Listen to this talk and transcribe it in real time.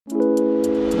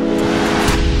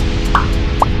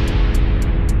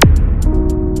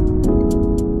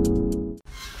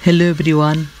Hello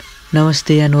everyone,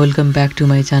 Namaste and welcome back to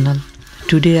my channel.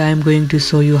 Today I am going to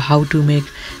show you how to make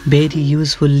very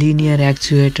useful linear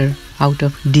actuator out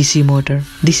of DC motor.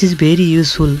 This is very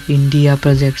useful in DIY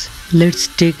projects. Let's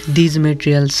take these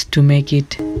materials to make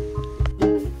it.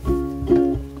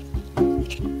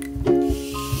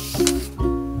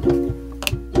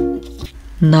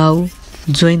 Now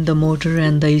join the motor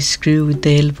and the screw with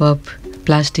the help of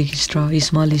plastic straw,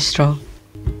 small straw.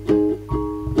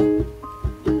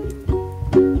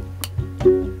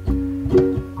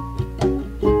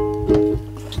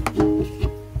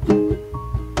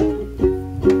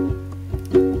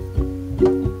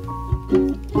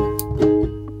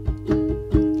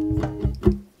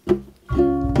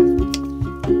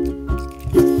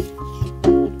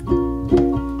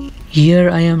 Here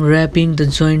I am wrapping the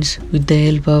joints with the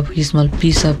help of a small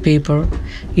piece of paper.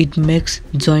 It makes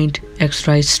joint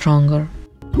extra stronger.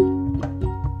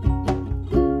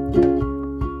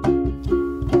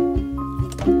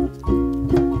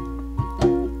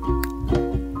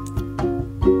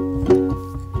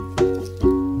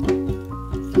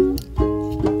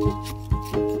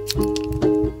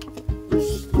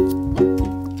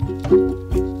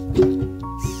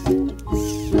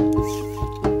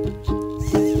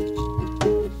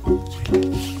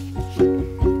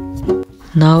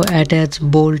 Now attach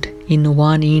bolt in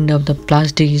one end of the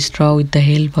plastic straw with the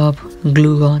help of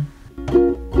glue gun.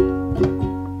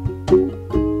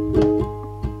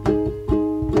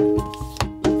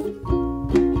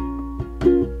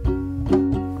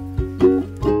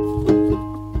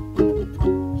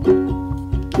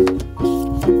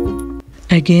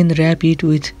 Again wrap it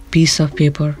with piece of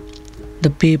paper. The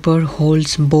paper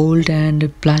holds bolt and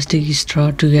plastic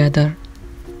straw together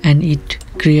and it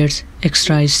creates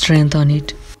extra strength on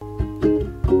it.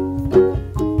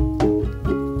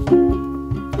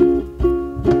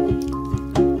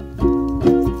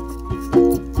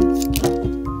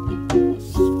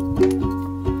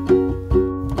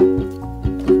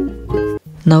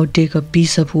 Now take a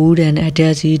piece of wood and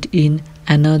attach it in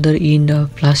another end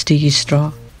of plastic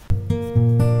straw.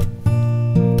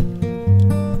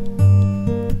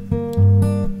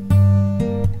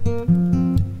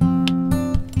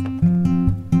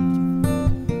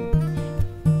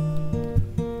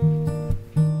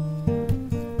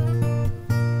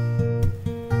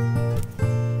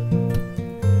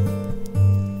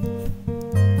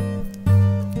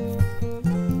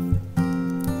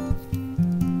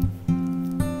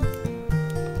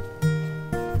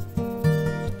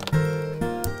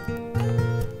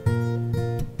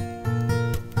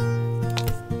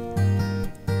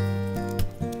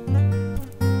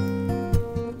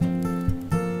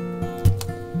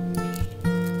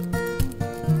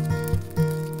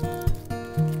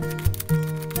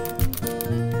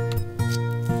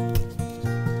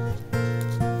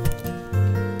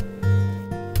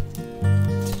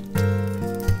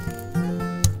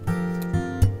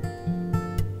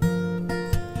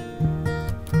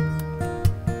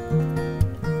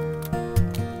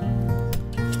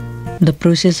 The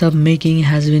process of making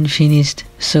has been finished,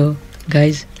 so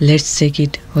guys, let's check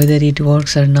it whether it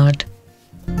works or not.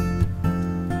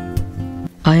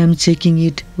 I am checking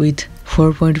it with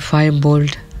 4.5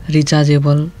 volt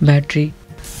rechargeable battery.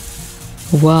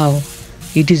 Wow,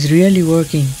 it is really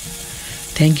working.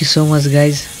 Thank you so much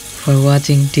guys for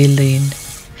watching till the end.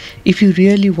 If you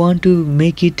really want to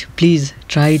make it, please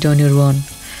try it on your own.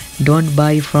 Don't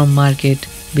buy from market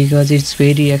because it's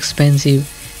very expensive.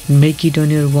 Make it on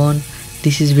your own.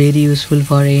 This is very useful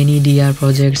for any DIY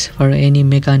projects, for any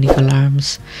mechanical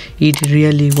arms. It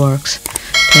really works.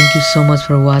 Thank you so much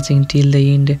for watching till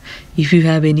the end. If you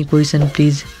have any question,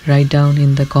 please write down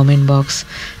in the comment box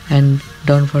and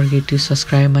don't forget to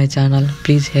subscribe my channel.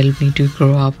 Please help me to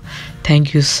grow up.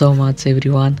 Thank you so much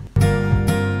everyone.